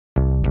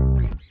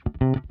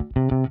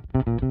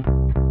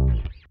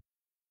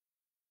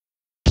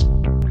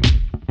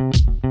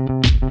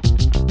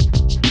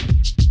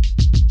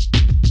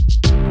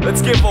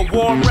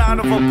round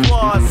of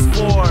applause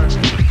for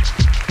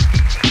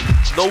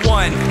the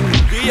one,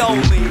 the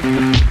only,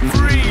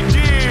 FREE-DEEEEEEE.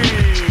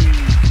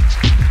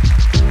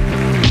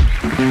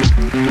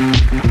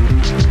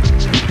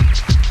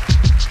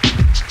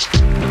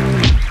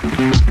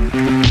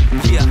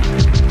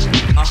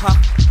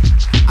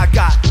 I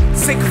got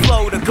sick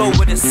flow to go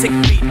with a sick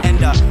beat, and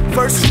the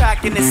first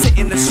track and it's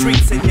hitting the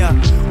streets, and ya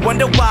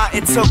wonder why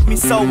it took me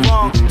so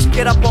long to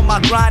get up on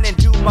my grind and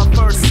do my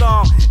first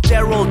song.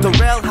 Darryl,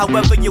 durrell,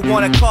 however you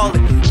wanna call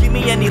it. Give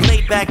me any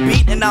laid back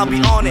beat and I'll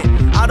be on it.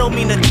 I don't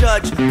mean to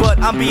judge, but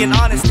I'm being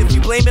honest. If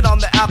you blame it on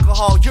the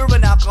alcohol, you're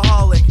an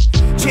alcoholic.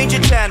 Change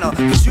your channel,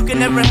 cause you can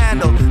never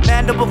handle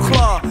Mandible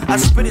Claw. I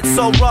spit it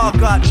so raw,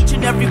 got each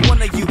and every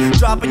one of you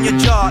dropping your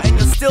jaw, and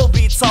you'll still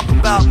be talking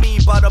about me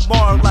by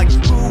tomorrow. Like,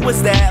 who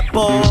was that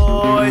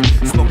boy?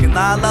 Smoking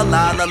la la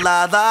la la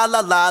la la la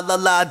la la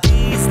la.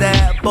 D's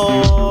that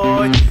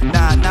boy.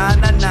 Nah nah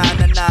nah nah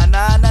nah nah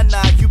nah nah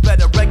nah. You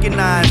better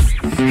recognize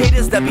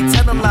haters that be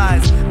telling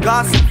lies,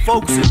 gossip,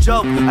 folks, and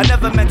joke. I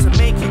never meant to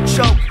make you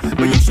choke,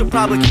 but you should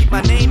probably keep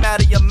my name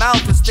out of your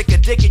mouth and stick a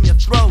dick in your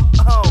throat.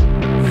 Oh,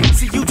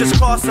 see, you just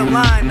crossed the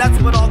line.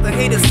 That's what all the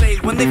haters say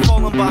when they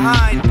falling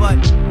behind, but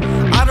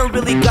I don't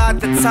really got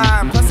the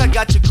time. Plus I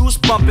got your goose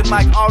bumping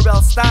like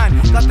R.L. Stein.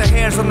 Got the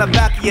hairs on the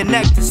back of your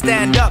neck to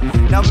stand up.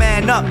 Now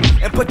man up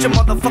and put your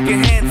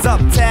motherfucking hands up.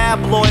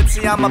 Tabloids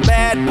say I'm a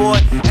bad boy,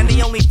 and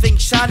the only thing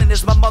shining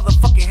is my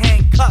motherfucking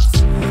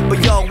handcuffs.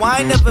 But yo, I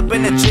ain't never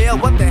been to jail.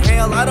 What the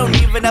hell? I don't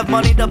even have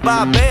money to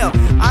buy bail.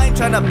 I ain't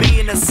tryna be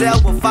in a cell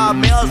with 5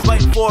 males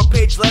writing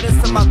 4-page letters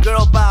to my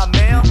girl by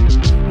mail.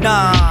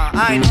 Nah,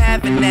 I ain't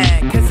having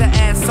that, cause her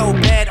ass so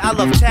bad, I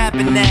love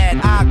tapping that.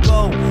 I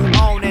go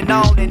on and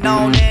on and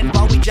on and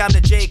while we jam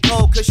to J.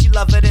 Cole, cause she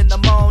love it in the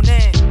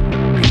morning.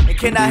 And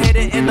can I hit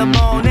it in the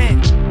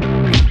morning?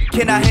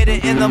 Can I hit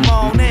it in the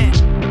morning?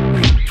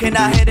 Can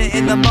I hit it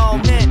in the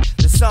morning?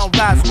 The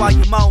sunrise while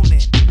you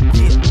moaning.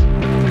 Yeah.